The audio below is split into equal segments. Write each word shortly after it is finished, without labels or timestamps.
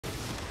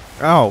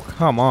Oh,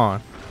 come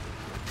on.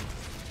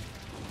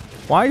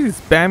 Why is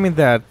he spamming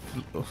that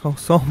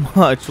so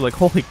much? Like,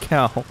 holy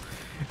cow.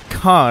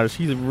 Gosh,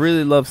 he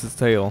really loves his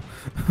tail.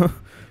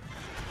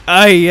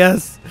 Ah,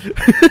 yes.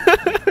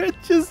 It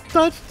just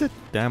touched it.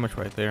 Damage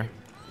right there.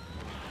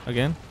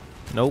 Again?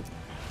 Nope.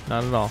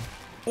 Not at all.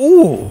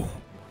 Ooh.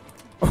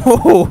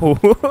 Oh.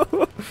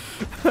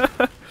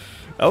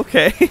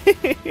 Okay.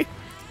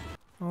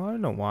 Oh, I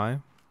don't know why.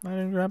 I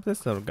didn't grab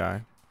this little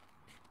guy.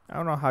 I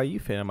don't know how you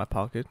fit in my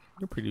pocket.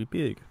 You're pretty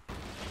big.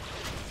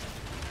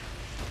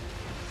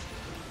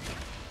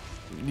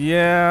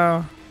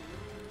 Yeah.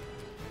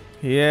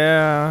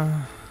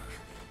 Yeah.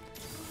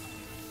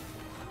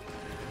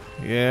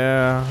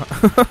 Yeah.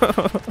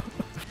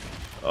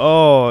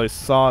 Oh, I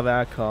saw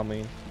that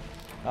coming.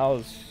 I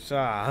was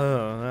I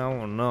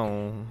don't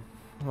know.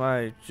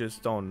 I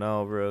just don't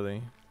know,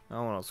 really. I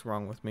don't know what's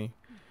wrong with me.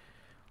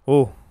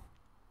 Oh.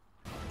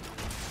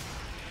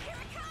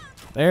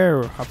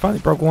 There, I finally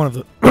broke one of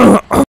the...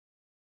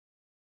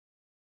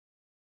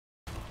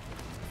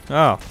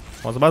 Oh,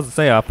 I was about to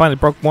say, I finally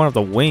broke one of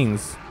the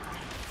wings.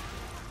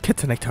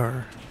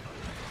 Kitanator.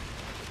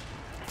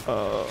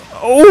 Oh!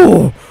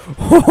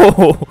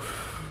 Oh!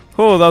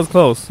 Oh, that was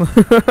close.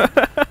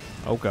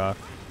 Oh god.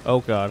 Oh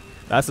god.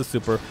 That's a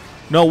super.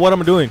 No, what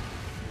am I doing?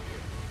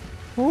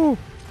 Ooh.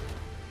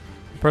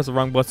 Press the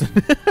wrong button.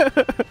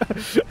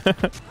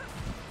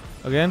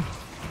 Again.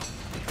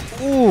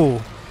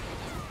 Ooh.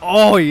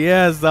 Oh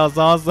yes, that was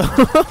awesome.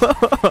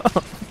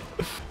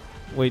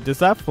 Wait, does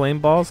that flame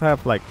balls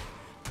have like,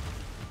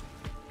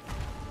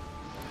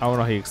 I don't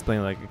know how you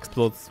explain, like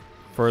explodes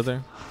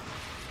further?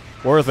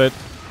 Worth it.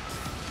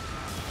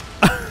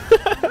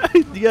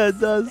 Yeah, it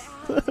does.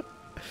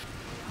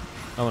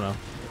 Oh no.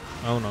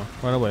 Oh no.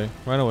 Run away.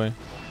 Run away.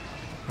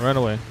 Run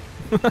away.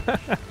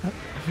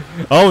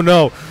 Oh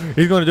no.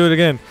 He's going to do it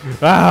again.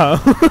 Ah.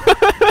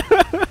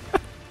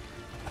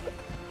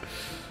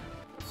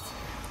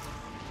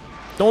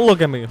 Don't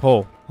look at me.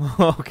 Oh.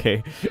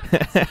 Okay.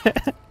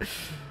 That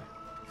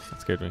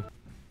scared me.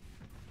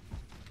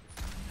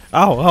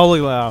 Oh,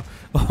 holy wow.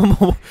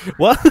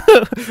 What?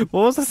 What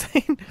was I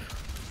saying?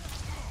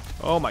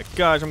 Oh my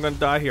gosh, I'm going to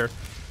die here.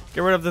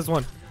 Get rid of this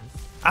one.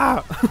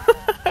 Ah.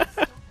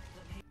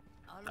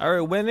 Are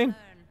we winning?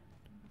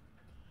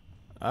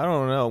 I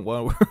don't know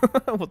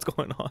what's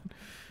going on.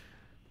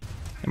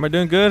 Am I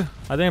doing good?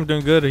 I think I'm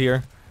doing good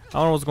here. I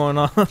don't know what's going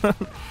on.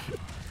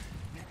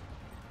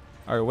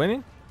 Are we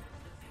winning?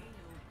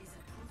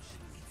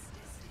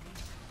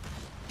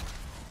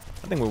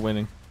 I think we're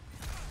winning.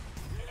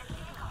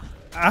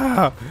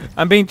 Ah!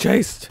 I'm being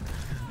chased.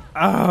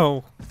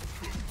 Oh!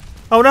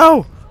 Oh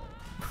no!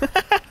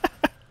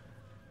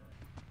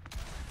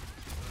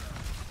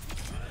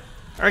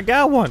 I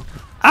got one.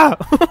 Ah!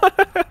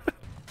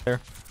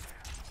 There.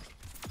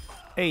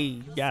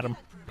 Hey, got him.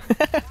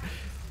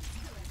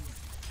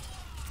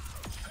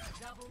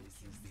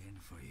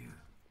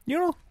 You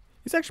know,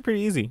 it's actually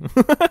pretty easy.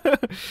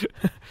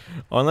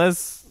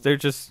 Unless they're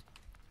just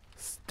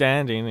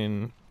standing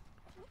and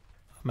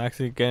I'm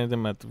actually getting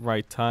them at the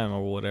right time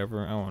or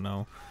whatever. I don't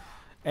know.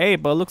 Hey,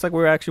 but it looks like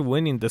we're actually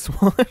winning this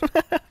one.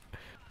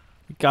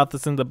 We got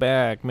this in the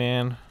bag,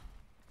 man.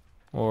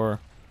 Or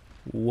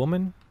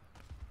woman?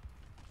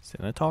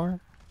 Senator?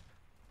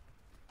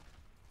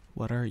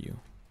 What are you?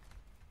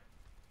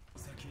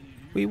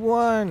 We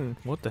won!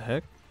 What the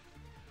heck?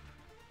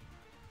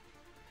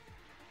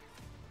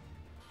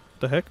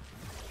 The heck?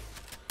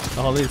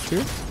 All these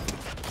here?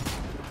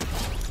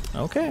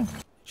 Okay.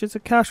 Just a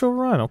casual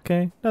run,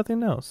 okay?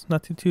 Nothing else.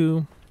 Nothing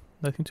too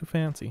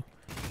fancy.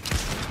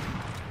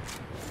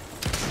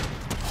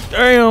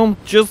 Damn!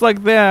 Just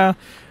like that!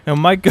 And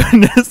my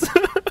goodness!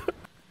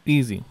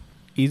 Easy.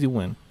 Easy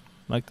win.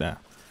 Like that.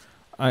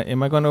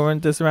 Am I going to win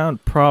this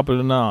round?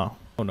 Probably not.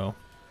 Oh no.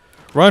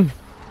 Run!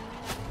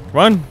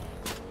 Run!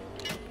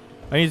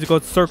 I need to go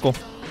to circle.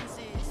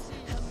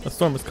 The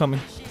storm is coming.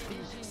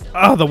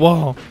 Ah, the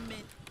wall!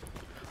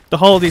 The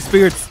holiday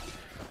spirits!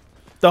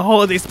 The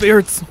holiday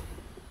spirits!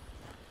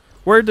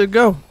 Where'd it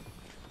go?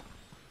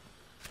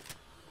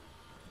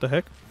 The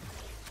heck?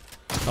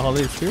 The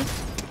holiday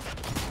spirits?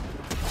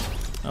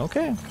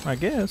 Okay, I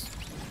guess.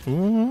 I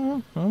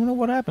don't know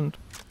what happened.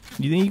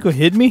 You think you could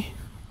hit me?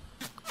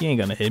 You ain't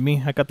gonna hit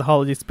me. I got the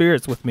holiday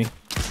spirits with me.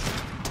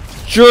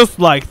 Just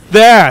like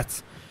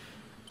that!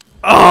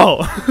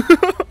 Oh!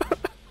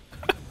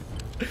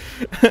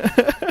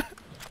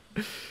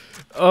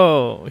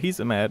 Oh, he's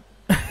mad.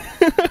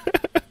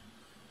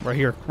 Right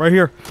here, right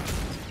here.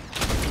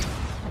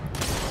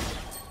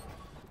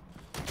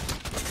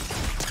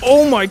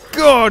 Oh my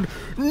god!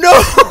 No!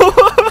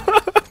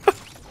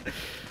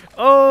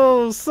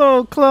 Oh,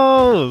 so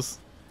close.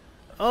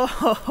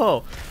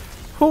 Oh,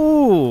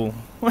 ooh.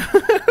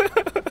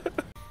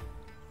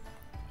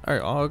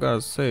 Alright, all I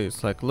gotta say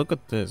is like, look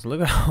at this.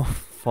 Look at how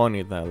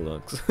funny that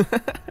looks.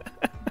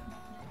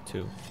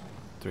 2,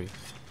 3,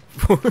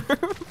 4,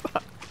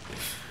 5.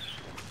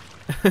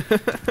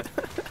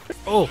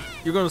 Oh,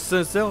 you're gonna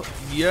sit still?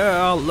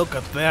 Yeah, look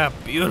at that.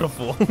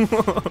 Beautiful.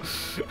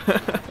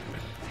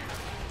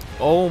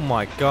 Oh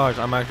my gosh,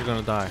 I'm actually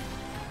gonna die.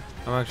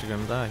 I'm actually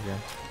gonna die here.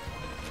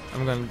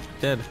 I'm gonna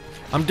dead.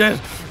 I'm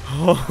dead.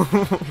 Oh,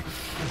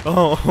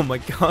 oh my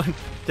god.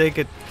 Take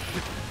it.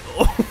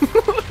 Oh.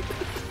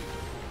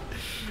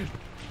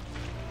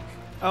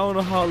 I don't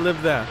know how to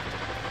live that.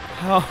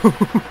 How?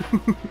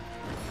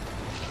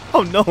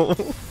 Oh no.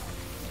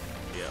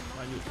 Yeah.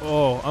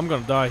 Oh, I'm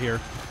gonna die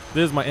here.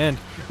 This is my end.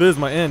 This is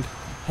my end.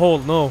 Oh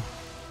no.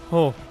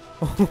 Oh.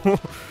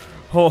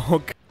 Oh.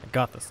 Okay. I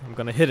got this. I'm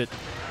gonna hit it.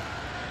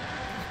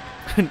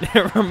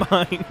 Never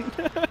mind.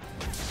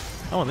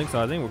 I don't think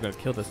so. I think we're gonna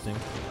kill this thing.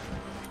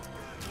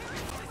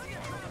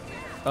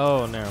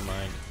 Oh, never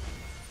mind.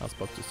 I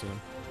spoke too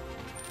soon.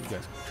 You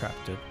guys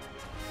trapped it.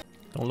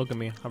 Don't look at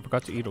me. I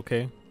forgot to eat,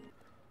 okay?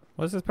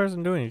 What is this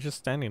person doing? He's just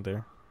standing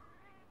there.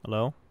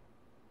 Hello?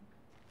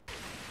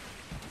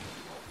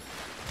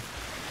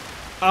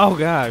 Oh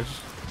gosh.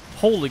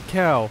 Holy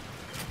cow.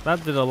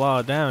 That did a lot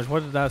of damage.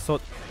 What did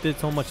that did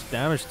so much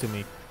damage to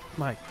me?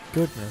 My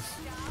goodness.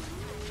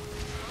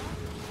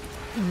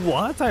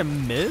 What? I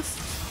missed?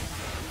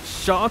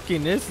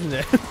 Shocking, isn't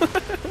it?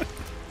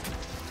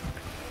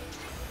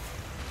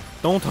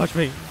 Don't touch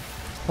me.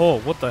 Oh,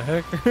 what the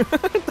heck?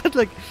 That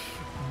like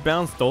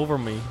bounced over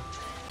me.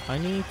 I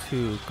need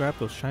to grab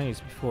those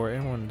shinies before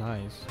everyone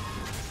dies.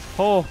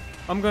 Oh,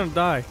 I'm gonna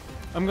die.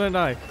 I'm gonna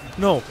die.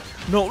 No,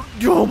 no.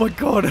 Oh my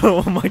god.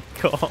 Oh my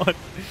god.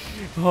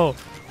 Oh,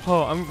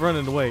 oh, I'm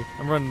running away.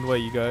 I'm running away,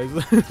 you guys.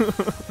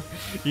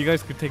 You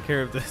guys could take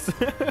care of this.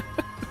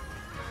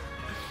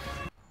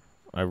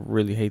 I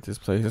really hate this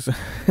place.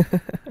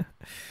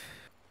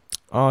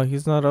 Oh,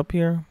 he's not up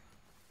here?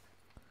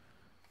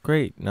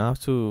 Great, now I have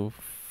to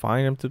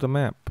find him through the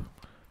map.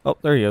 Oh,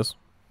 there he is.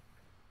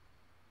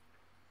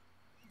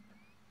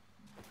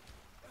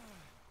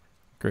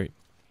 Great.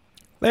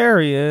 There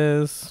he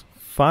is.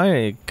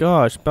 Finally,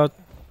 gosh,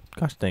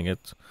 gosh dang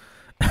it.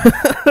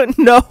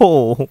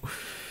 No!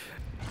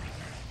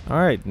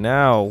 Alright,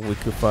 now we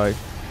could fight.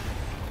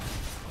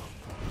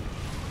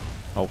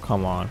 Oh,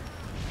 come on.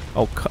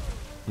 Oh,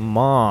 come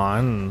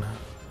on.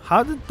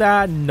 How did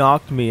that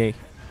knock me?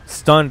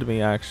 Stunned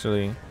me,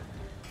 actually.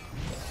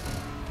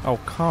 Oh,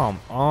 come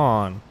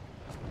on.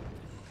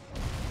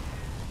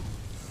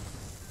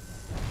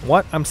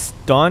 What? I'm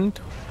stunned?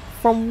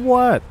 From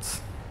what?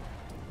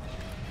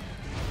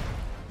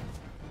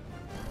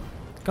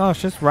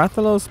 Gosh, this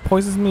Rathalos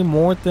poisons me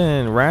more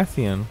than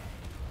Rathian.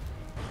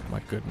 My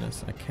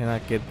goodness, I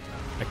cannot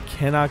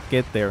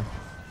get there.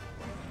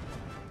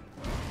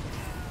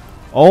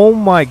 Oh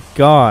my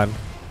god.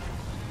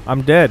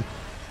 I'm dead.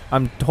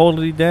 I'm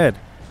totally dead.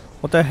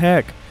 What the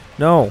heck?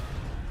 No.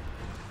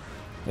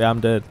 Yeah, I'm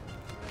dead.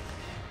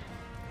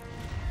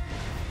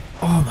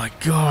 Oh my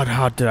god,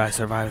 how did I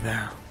survive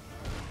that?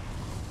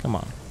 Come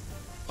on.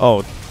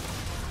 Oh.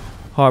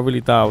 Oh, I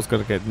really thought I was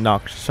gonna get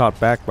shot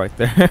back right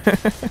there.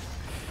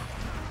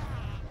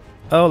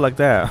 Oh, like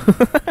that.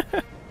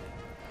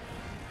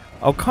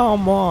 Oh,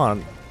 come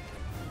on.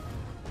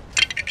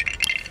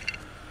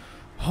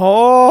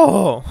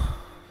 Oh.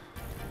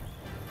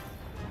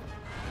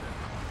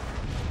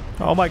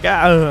 Oh my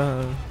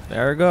god.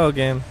 There we go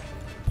again.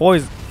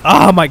 Poison.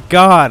 Oh my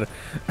god.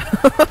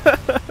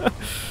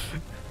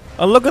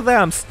 Oh, look at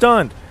that. I'm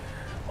stunned.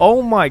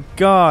 Oh my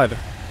god.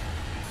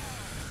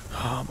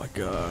 Oh my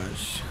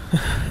gosh.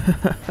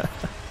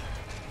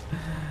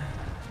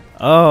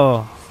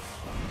 Oh.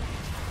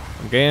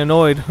 I'm getting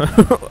annoyed.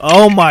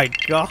 Oh my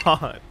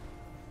god.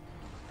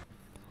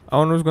 I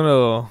wonder what's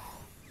gonna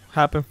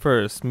happen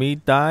first. Me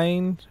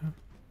dying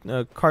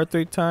card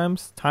 3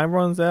 times, time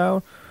runs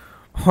out,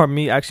 or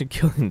me actually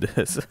killing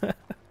this.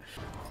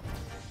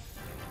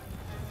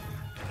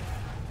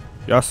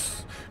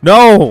 Yes.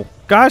 No!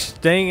 Gosh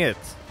dang it.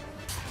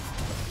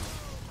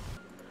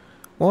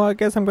 Well, I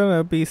guess I'm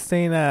gonna be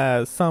staying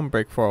at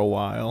Sunbreak for a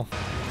while.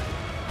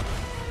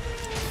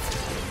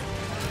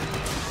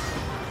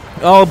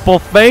 Oh,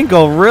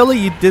 Bullfango, really?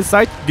 You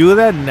decide to do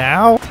that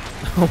now?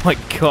 Oh my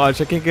gosh,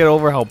 I can't get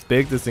over how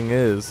big this thing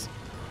is.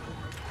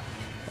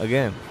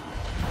 Again.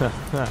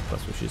 That's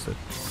what she said.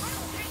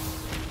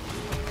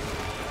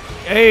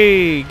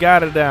 Hey,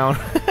 got it down.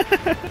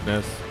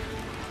 Yes.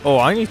 Oh,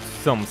 I need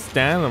some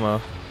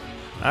stamina.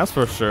 That's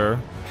for sure.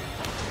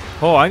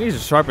 Oh, I need to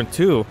sharpen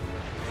too.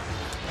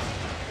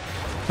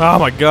 Oh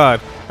my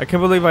god. I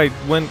can't believe I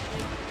went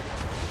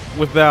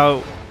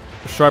without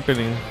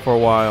sharpening for a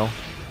while.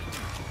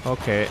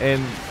 Okay,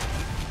 and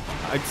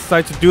I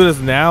decide to do this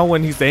now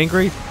when he's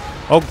angry?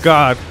 Oh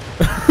god.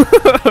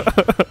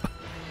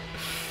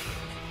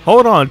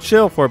 Hold on,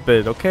 chill for a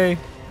bit, okay?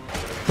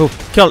 Oh,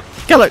 kill it,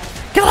 kill it,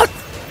 kill it!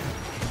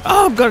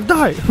 Oh, I'm gonna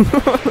die!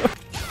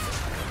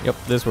 Yep,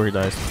 this is where he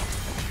dies.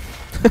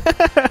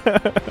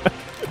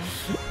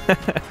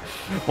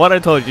 What I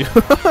told you.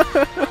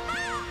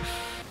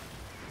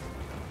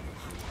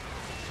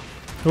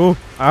 Oh,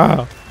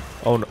 ah.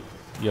 Oh no.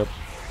 Yep.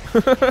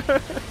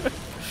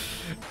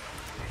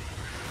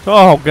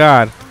 Oh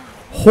god.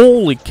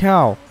 Holy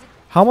cow.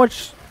 How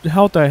much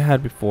health I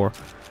had before?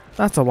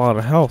 That's a lot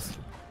of health.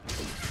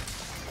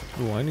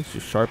 Oh, I need to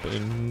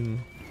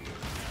sharpen.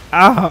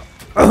 Ah.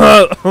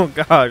 Oh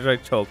gosh, I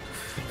choked.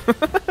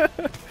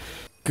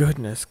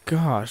 Goodness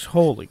gosh,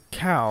 holy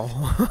cow.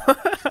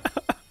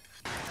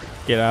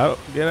 Get out,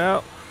 get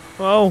out.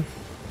 Oh.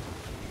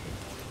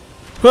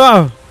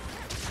 Ah.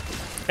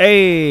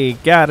 Hey,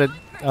 got it.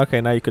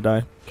 Okay, now you could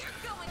die.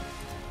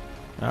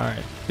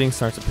 Alright, things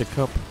start to pick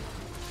up.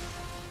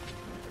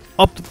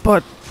 Up the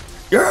butt.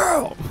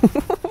 Yeah.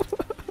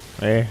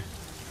 Hey.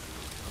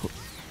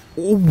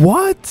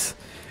 What?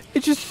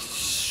 It just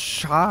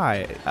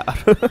shy.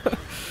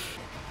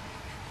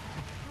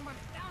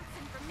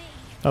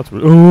 That's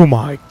oh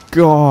my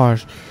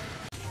gosh.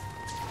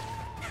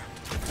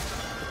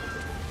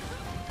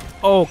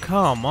 Oh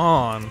come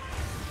on.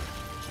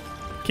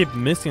 Keep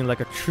missing like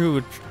a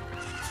true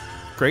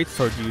great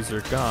sword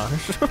user.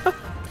 Gosh.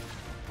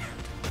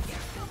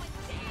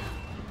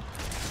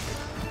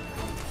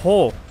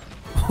 Oh.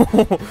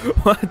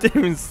 I didn't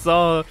even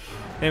saw.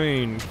 I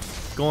mean,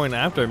 going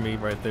after me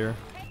right there.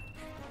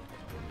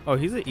 Oh,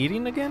 he's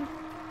eating again?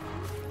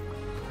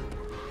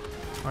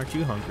 Aren't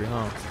you hungry,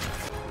 huh?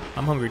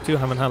 I'm hungry too,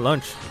 haven't had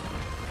lunch.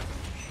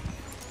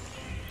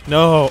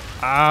 No!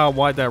 Ah,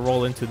 why'd that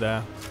roll into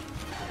that?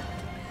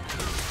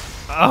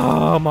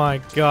 Oh my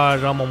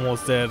god, I'm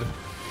almost dead.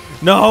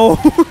 No!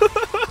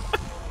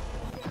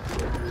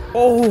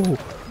 Oh!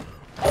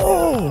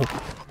 Oh!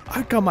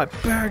 I got my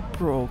back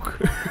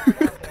broke.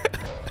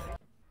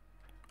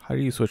 How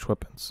do you switch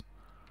weapons?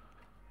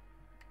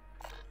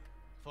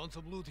 Found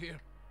some loot here.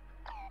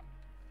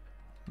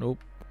 Nope.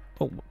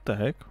 Oh, what the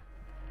heck?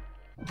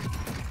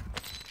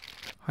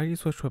 How do you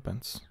switch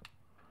weapons?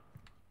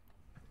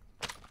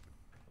 I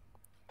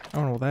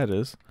don't know what that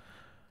is.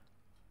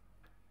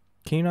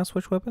 Can you not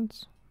switch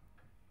weapons?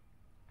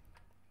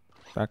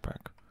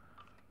 Backpack.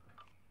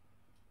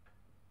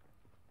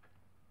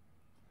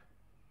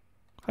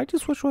 How do you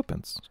switch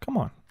weapons? Come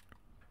on.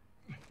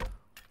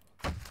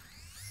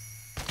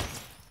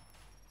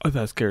 Oh,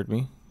 that scared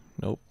me.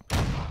 Nope.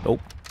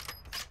 Nope.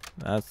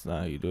 That's not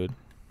how you do it.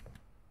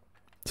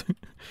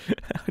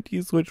 How do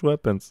you switch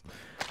weapons?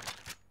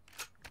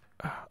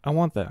 I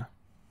want that.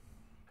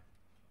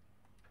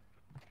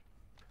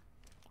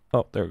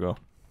 Oh, there we go.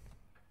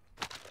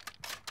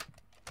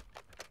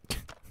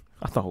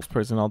 I thought I was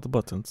pressing all the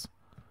buttons.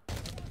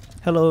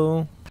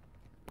 Hello?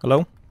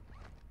 Hello?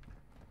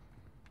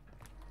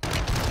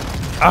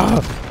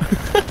 Ah!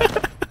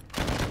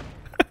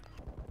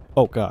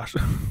 Oh gosh.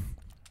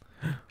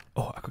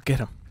 Oh, I could get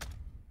him.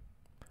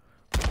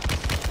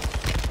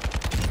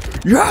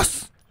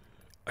 Yes!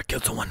 I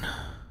killed someone.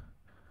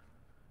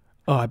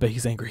 Oh, I bet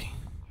he's angry.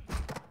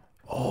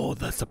 Oh,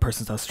 that's the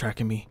person that's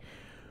tracking me.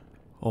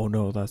 Oh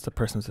no, that's the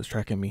person that's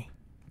tracking me.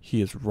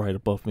 He is right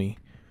above me.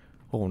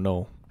 Oh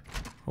no.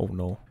 Oh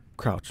no.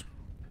 Crouch.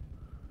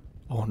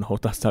 Oh no,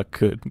 that's not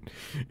good.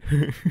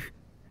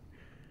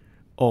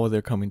 Oh,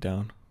 they're coming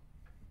down.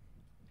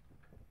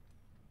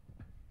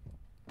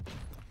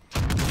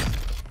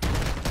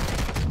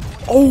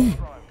 Oh!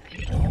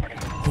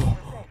 Oh,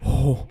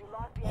 oh,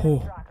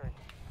 oh,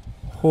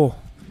 oh.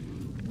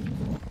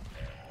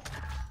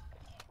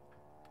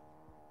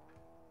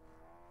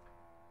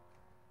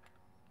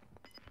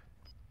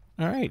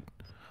 Alright.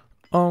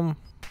 Oh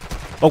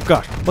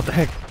gosh, what the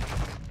heck?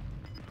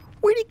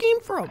 Where'd he came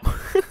from?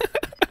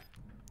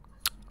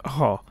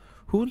 Oh,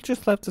 who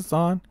just left this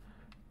on?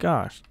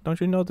 Gosh, don't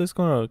you know this is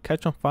gonna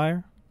catch on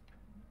fire?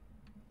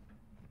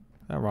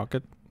 That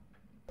rocket.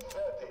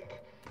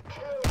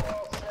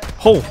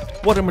 Oh,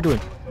 what am I doing?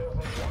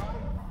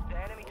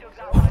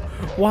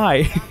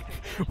 Why?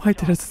 Why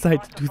did I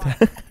decide to do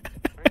that?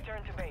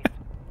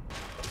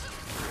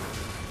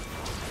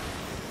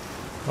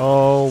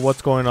 Oh,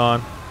 what's going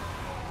on?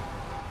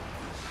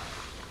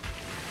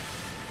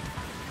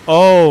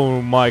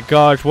 Oh my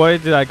gosh, why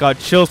did I got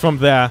chills from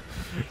that?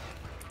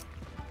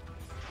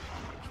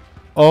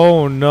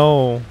 Oh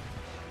no.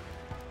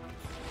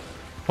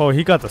 Oh,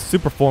 he got the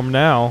super form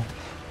now.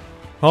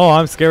 Oh,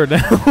 I'm scared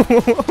now.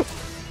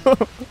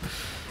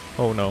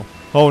 Oh no.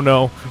 Oh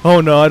no.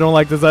 Oh no, I don't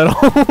like this at all.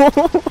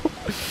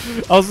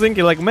 I was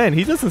thinking like, man,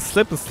 he doesn't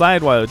slip and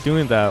slide while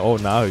doing that. Oh,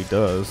 now he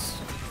does.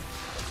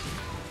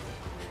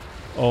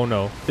 Oh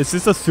no. Is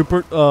this a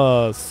super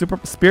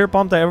spirit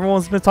bomb that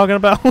everyone's been talking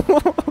about?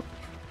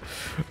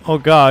 Oh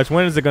gosh,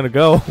 when is it gonna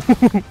go?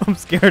 I'm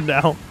scared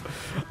now.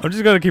 I'm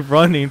just gonna keep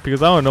running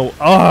because I don't know.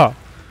 Ah!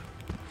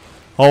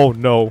 Oh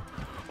no.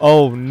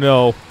 Oh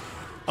no.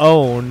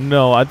 Oh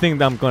no. I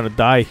think I'm gonna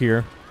die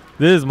here.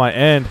 This is my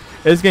end.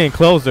 It's getting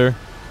closer.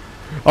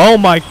 Oh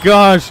my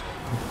gosh.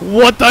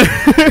 What the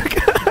heck?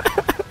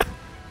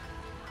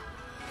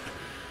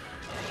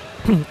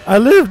 I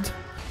lived.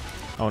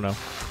 Oh no.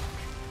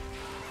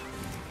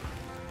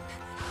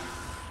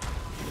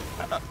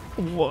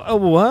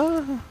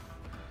 What?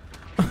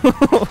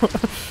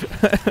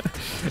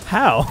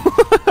 How?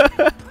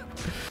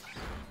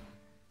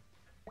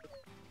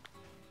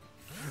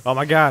 Oh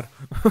my god.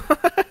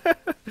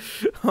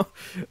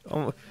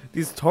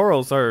 These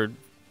Tauros are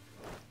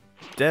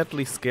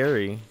deadly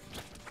scary.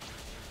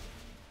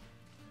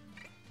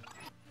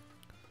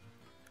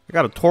 I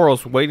got a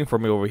Tauros waiting for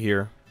me over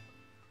here.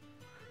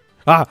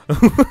 Ah!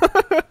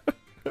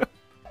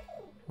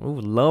 Ooh,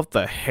 love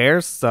the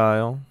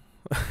hairstyle.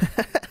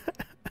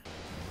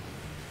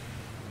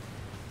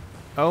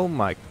 Oh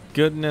my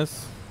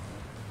goodness.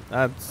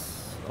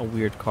 That's a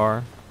weird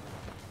car.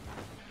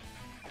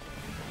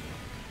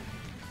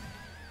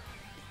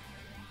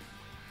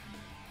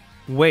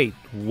 Wait,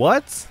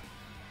 what?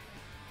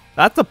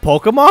 That's a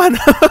Pokemon?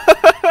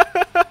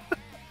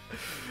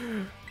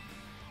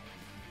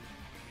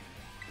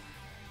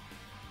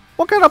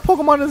 What kind of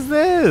Pokemon is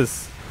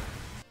this?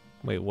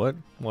 Wait, what?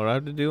 What do I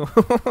have to do?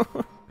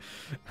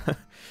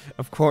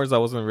 Of course I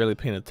wasn't really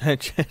paying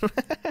attention.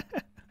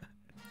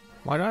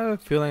 Why do I have a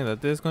feeling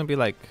that this is going to be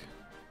like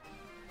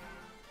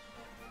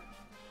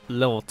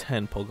level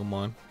 10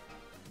 Pokemon?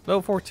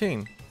 Level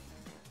 14.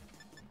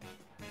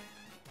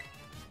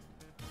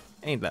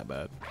 Ain't that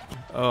bad.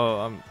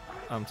 Oh,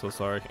 I'm so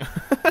sorry.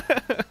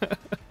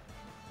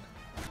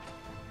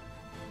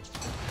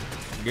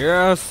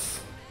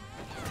 Yes.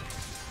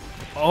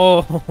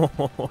 Oh.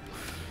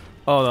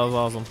 Oh, that was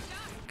awesome.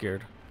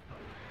 Scared.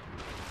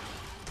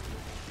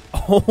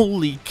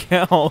 Holy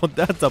cow,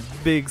 that's a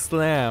big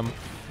slam.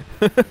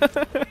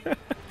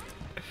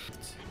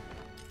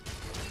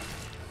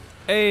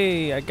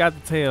 Hey, I got the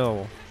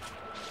tail.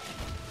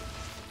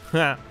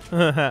 If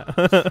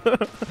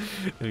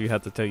you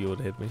had to tell, you would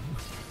hit me.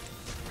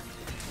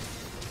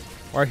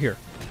 Right here.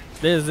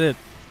 This is it.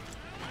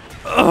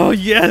 Oh,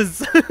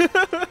 yes.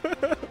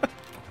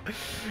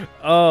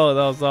 Oh,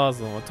 that was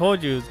awesome. I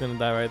told you he was going to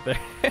die right there.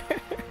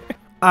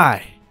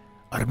 I,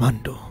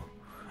 Armando,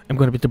 am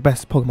going to be the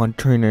best Pokemon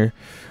trainer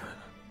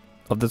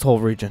of this whole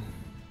region.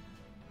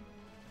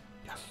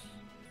 Yes.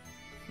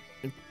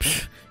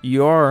 Psh,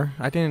 you are.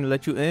 I didn't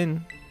let you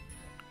in.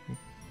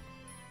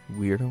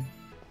 Weirdo.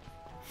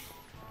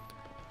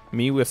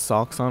 Me with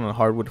socks on a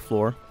hardwood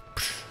floor.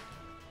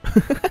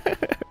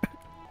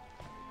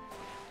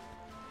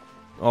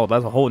 Oh,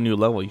 that's a whole new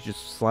level. You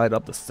just slide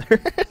up the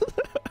stairs.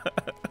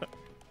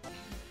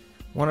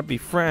 Wanna be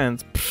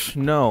friends? Psh,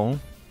 no.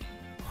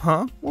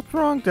 Huh? What's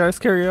wrong? Did I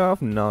scare you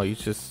off? No, you're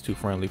just too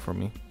friendly for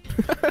me.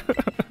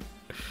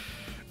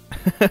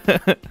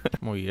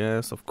 Oh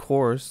yes, of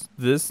course.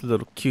 This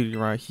little cutie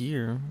right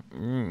here.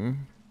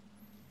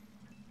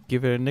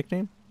 Give it a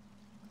nickname?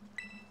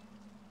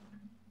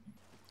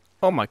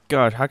 Oh my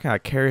god, how can I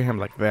carry him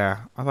like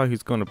that? I thought he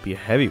was gonna be a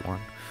heavy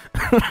one.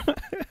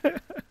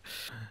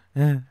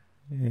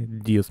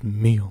 Dios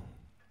mío.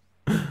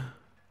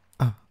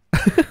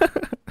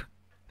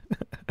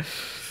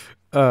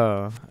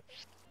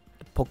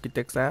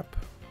 Pokédex app?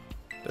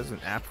 There's an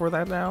app for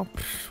that now?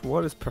 Psh,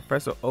 what has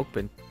Professor Oak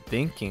been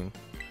thinking?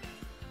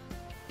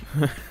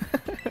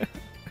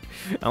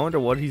 I wonder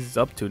what he's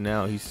up to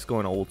now. He's just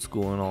going old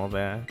school and all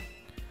that.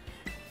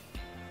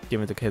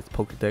 Giving the kids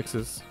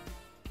Pokédexes.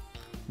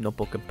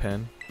 Notebook and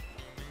pen.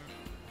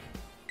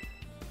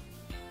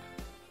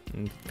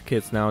 And the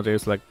kids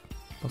nowadays like,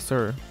 oh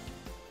sir,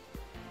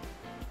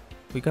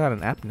 we got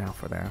an app now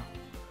for that.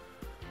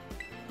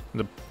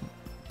 The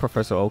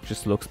Professor Oak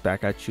just looks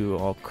back at you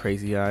all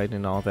crazy eyed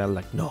and all that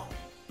like, no,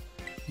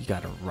 you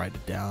gotta write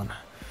it down.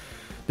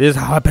 This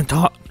is how I've been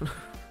taught.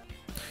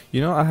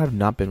 You know, I have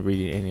not been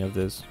reading any of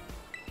this.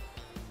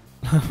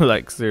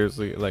 Like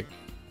seriously, like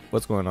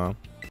what's going on?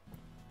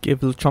 Give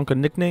Lechonk a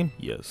nickname?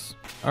 Yes.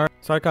 Alright,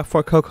 so I got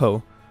for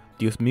Coco,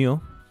 Dios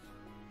mío.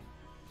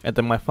 And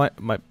then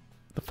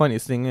the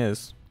funniest thing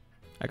is,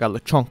 I got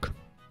Lechonk.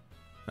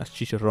 That's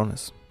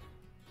chicharrones.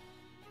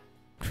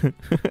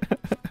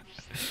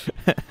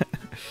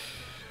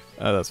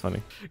 Oh, that's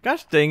funny.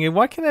 Gosh dang it,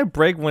 why can't I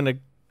break when I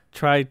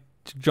try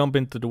to jump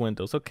into the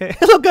windows? Okay,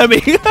 look at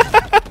me.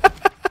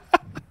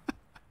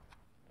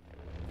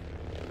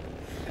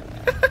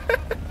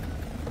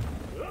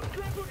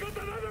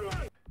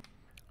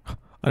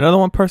 Another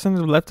one person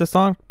who left this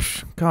on?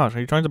 Psh, gosh,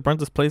 are you trying to burn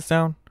this place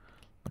down?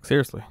 Like,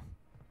 seriously.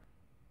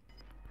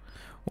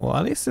 Well,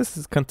 at least this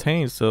is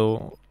contained,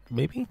 so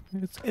maybe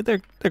they're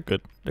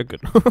good. They're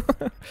good.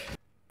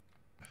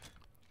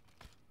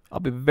 I'll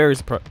be very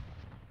surprised.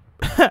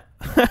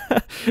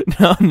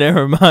 No,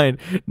 never mind.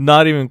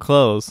 Not even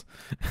close.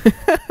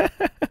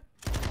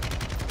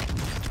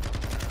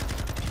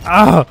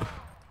 Oh!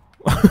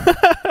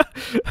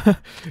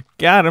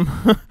 Got him.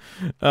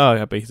 Oh,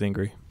 I bet he's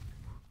angry.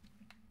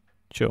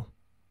 Chill.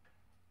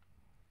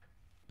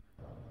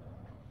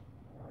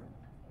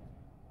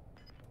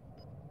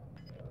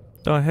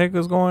 The heck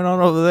is going on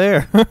over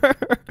there?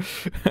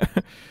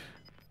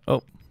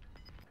 Oh.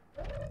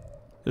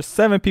 There's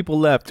 7 people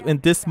left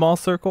in this small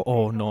circle.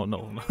 Oh, no.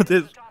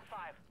 This.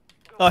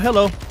 Oh,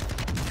 hello.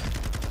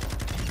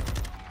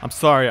 I'm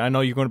sorry. I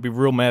know you're going to be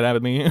real mad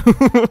at me.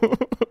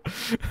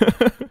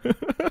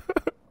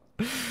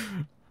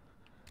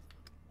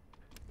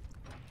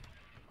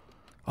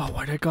 Oh,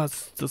 why that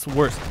God's just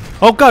worse.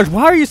 Oh gosh,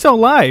 why are you still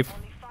alive?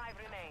 Only 5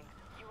 remain.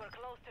 You were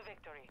close to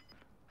victory.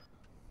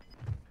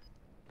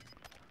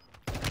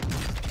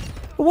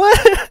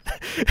 What?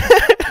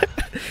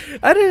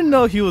 I didn't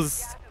know he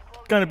was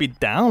gonna be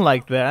down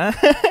like that.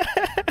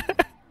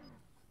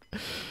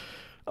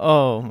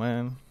 Oh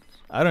man.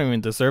 I don't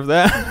even deserve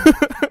that.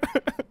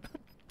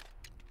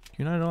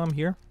 You not know I'm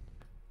here?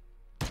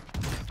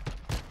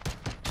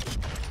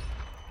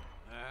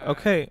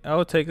 Okay, I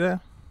will take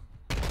that.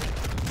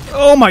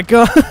 Oh my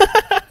god!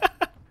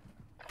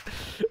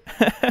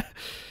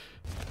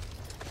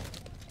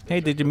 Hey,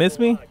 did you miss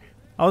me?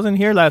 I was in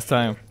here last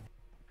time.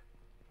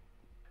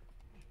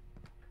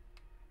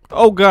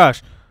 Oh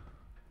gosh!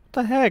 What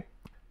the heck?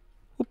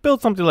 Who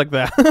built something like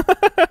that?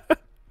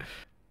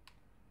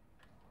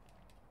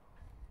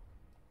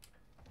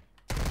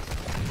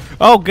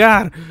 Oh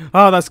god!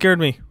 Oh, that scared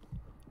me.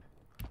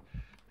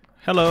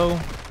 Hello.